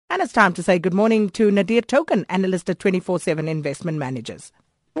And it's time to say good morning to Nadir Token, analyst at 24/7 Investment Managers.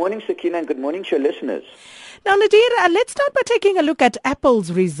 Good morning, Sakina, and good morning to your listeners. Now, Nadir, let's start by taking a look at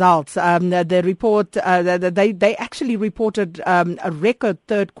Apple's results. The report, they actually reported a record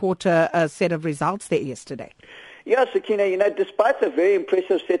third quarter set of results there yesterday. Yeah, Sakina, despite a very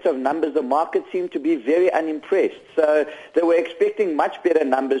impressive set of numbers, the market seemed to be very unimpressed. So they were expecting much better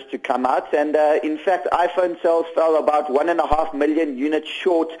numbers to come out. And in fact, iPhone sales fell about 1.5 million units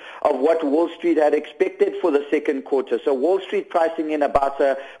short of what Wall Street had expected for the second quarter. So Wall Street pricing in about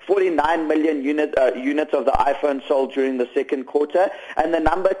 49 million units of the iPhone sold during the second quarter. And the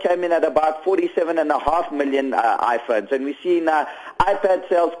number came in at about 47.5 million iPhones. And we've seen iPad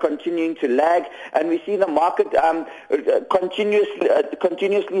sales continuing to lag. And we see the market continuously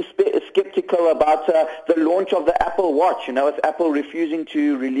skeptical about the launch of the Apple Watch. With Apple refusing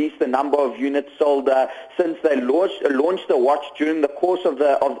to release the number of units sold since they launched the watch during the course of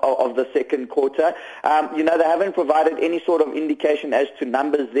the second quarter. They haven't provided any sort of indication as to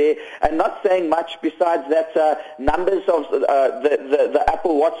numbers there, and not saying much besides that numbers of the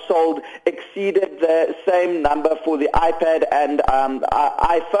Apple Watch sold exceeded the same number for the iPad and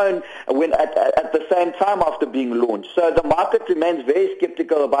iPhone when at the same time after being launched. So the market remains very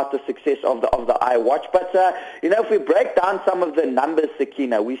skeptical about the success of the iWatch. But if we break down some of the numbers,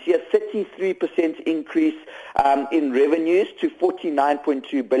 Sakina, we see a 33% increase in revenues to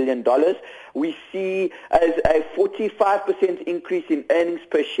 $49.2 billion. We see as a 45% increase in earnings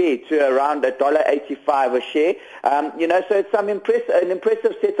per share to around $1.85 a share. So it's an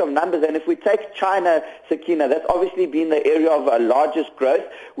impressive set of numbers. And if we take China, Sakina, that's obviously been the area of largest growth.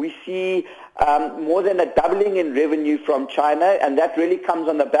 We see more than a doubling in revenue from China, and that really comes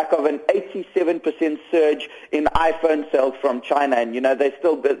on the back of an 87% surge in iPhone sales from China. And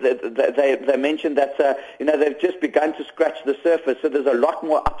they mentioned that they've just begun to scratch the surface. So there's a lot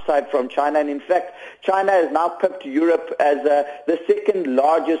more upside from China. And in fact, China has now pipped Europe as the second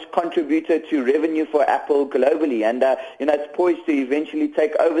largest contributor to revenue for Apple globally, and it's poised to eventually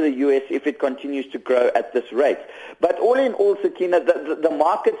take over the US if it continues to grow at this rate. But all in all, Sakina, the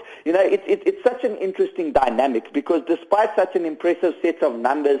market, it's such an interesting dynamic, because despite such an impressive set of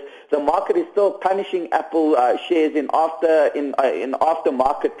numbers, the market is still punishing Apple shares in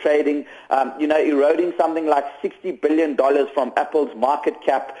aftermarket trading, eroding something like $60 billion from Apple's market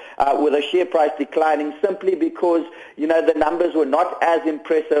cap, with a share price declining simply because, the numbers were not as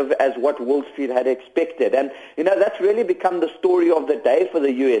impressive as what Wall Street had expected. And, that's really become the story of the day for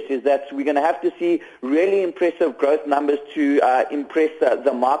the US, is that we're going to have to see really impressive growth numbers to impress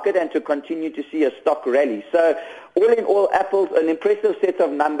the market and to continue to see a stock rally. So all in all, Apple's an impressive set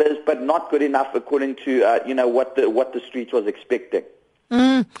of numbers, but not good enough according to what the street was expecting.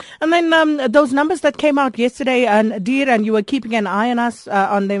 And then those numbers that came out yesterday, Nadir, and you were keeping an eye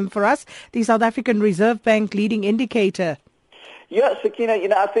on them for us, the South African Reserve Bank leading indicator. Yeah, Sakina,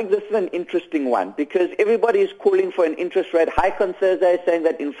 I think this is an interesting one, because everybody is calling for an interest rate hike on Thursday, saying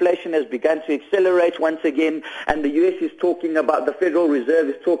that inflation has begun to accelerate once again, and the US is talking about, the Federal Reserve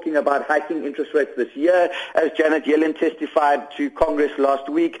is talking about hiking interest rates this year, as Janet Yellen testified to Congress last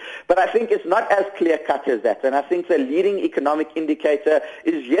week. But I think it's not as clear-cut as that, and I think the leading economic indicator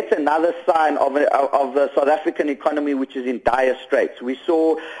is yet another sign of the South African economy, which is in dire straits. We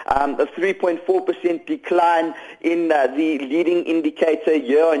saw a 3.4% decline in the leading indicator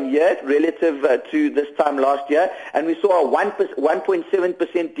year on year relative to this time last year, and we saw a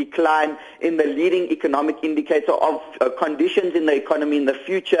 1.7% decline in the leading economic indicator of conditions in the economy in the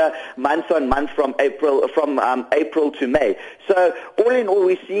future month on month from April to May. So all in all,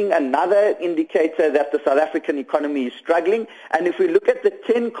 we're seeing another indicator that the South African economy is struggling. And if we look at the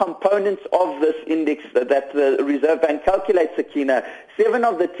 10 components of this index that the Reserve Bank calculates, Sakina, 7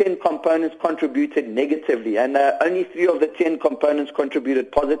 of the 10 components contributed negatively, and only 3 of the 10 components contributed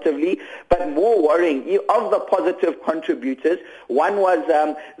positively. But more worrying, of the positive contributors, one was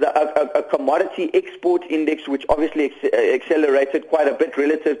a commodity export index, which obviously accelerated quite a bit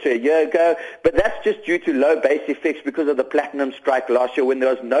relative to a year ago. But that's just due to low base effects because of the platinum strike last year when there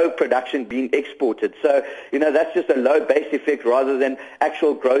was no production being exported. So, that's just a low base effect rather than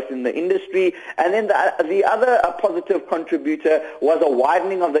actual growth in the industry. And then the other positive contributor was a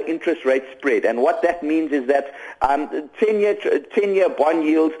widening of the interest rate spread. And what that means is that 10-year bond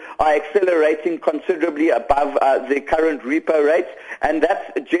yields are accelerating considerably above the current repo rates. And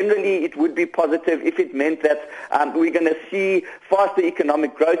that's generally, it would be positive if it meant that we're going to see faster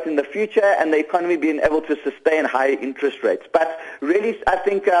economic growth in the future and the economy being able to sustain higher interest rates. But really, I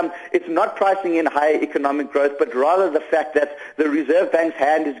think it's not pricing in higher economic growth, but rather the fact that the Reserve Bank's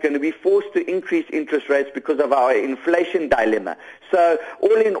hand is going to be forced to increase interest rates because of our inflation dilemma. So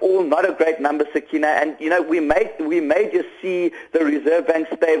all in all, not a great number, Sakina. And, we may just see the Reserve Bank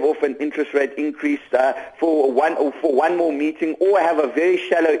stave off an interest rate increase for one more meeting, or have a very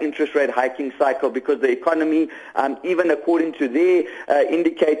shallow interest rate hiking cycle, because the economy, even according to their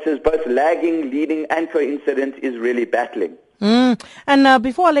indicators, both lagging, leading, and coincident, is really battling. And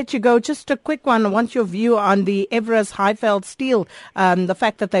before I let you go, just a quick one. I want your view on the Everest Highveld Steel, the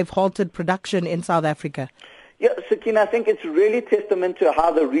fact that they've halted production in South Africa. Yeah, Sakina, I think it's really testament to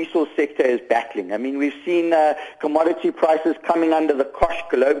how the resource sector is battling. I mean, we've seen commodity prices coming under the cosh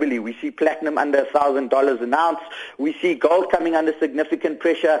globally. We see platinum under $1,000 an ounce. We see gold coming under significant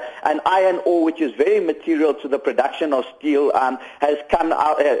pressure, and iron ore, which is very material to the production of steel, has come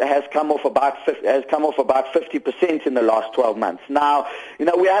off about 50% in the last 12 months. Now,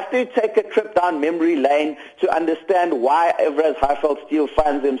 we have to take a trip down memory lane to understand why Everest Highveld Steel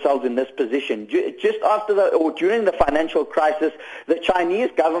finds themselves in this position. Just after during the financial crisis, the Chinese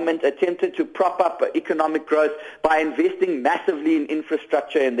government attempted to prop up economic growth by investing massively in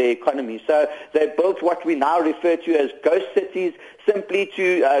infrastructure in their economy. So they built what we now refer to as ghost cities, simply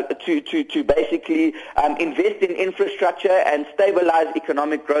to basically invest in infrastructure and stabilize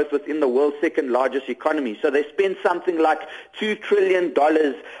economic growth within the world's second largest economy. So they spend something like $2 trillion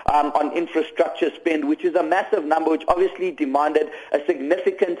on infrastructure spend, which is a massive number, which obviously demanded a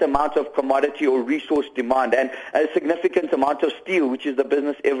significant amount of commodity or resource demand, and a significant amount of steel, which is the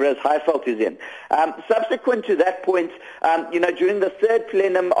business Everest Highveld is in. Subsequent to that point, during the third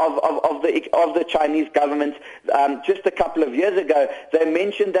plenum of the Chinese government, just a couple of years ago, they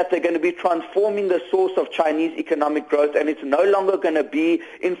mentioned that they're going to be transforming the source of Chinese economic growth, and it's no longer going to be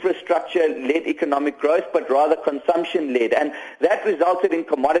infrastructure-led economic growth, but rather consumption-led. And that resulted in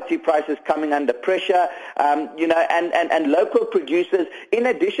commodity prices coming under pressure, and local producers, in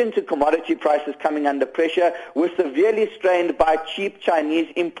addition to commodity prices coming under pressure, were severely strained by cheap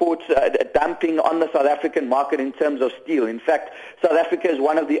Chinese imports dumping on the South African market in terms of steel. In fact, South Africa is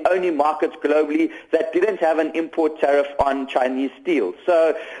one of the only markets globally that didn't have an import tariff on Chinese steel.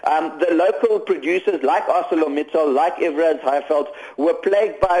 So the local producers like ArcelorMittal, like Everest Highveld, were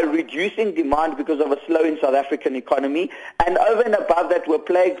plagued by reducing demand because of a slowing South African economy, and over and above that were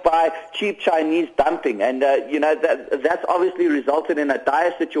plagued by cheap Chinese dumping. And that's obviously resulted in a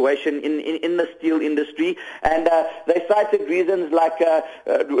dire situation in the steel industry. And they cited reasons like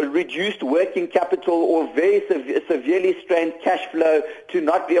reduced working capital or very severely strained cash flow to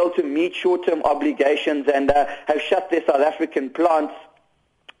not be able to meet short-term obligations, and have shut their South African plants,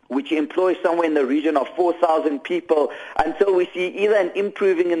 which employs somewhere in the region of 4,000 people, until we see either an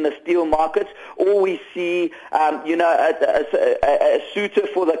improving in the steel markets, or we see, a suitor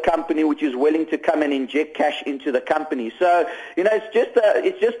for the company which is willing to come and inject cash into the company. So,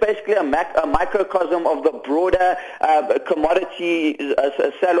 it's just basically a microcosm of the broader commodity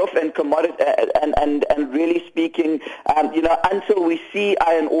sell-off and commodity, and really speaking, until we see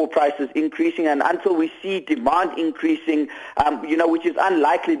iron ore prices increasing, and until we see demand increasing, which is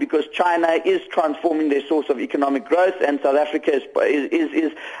unlikely, because China is transforming their source of economic growth, and South Africa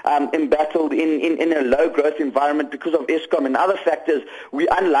is embattled in a low growth environment because of Eskom and other factors. We're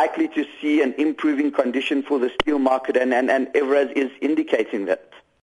unlikely to see an improving condition for the steel market, and Everest is indicating that.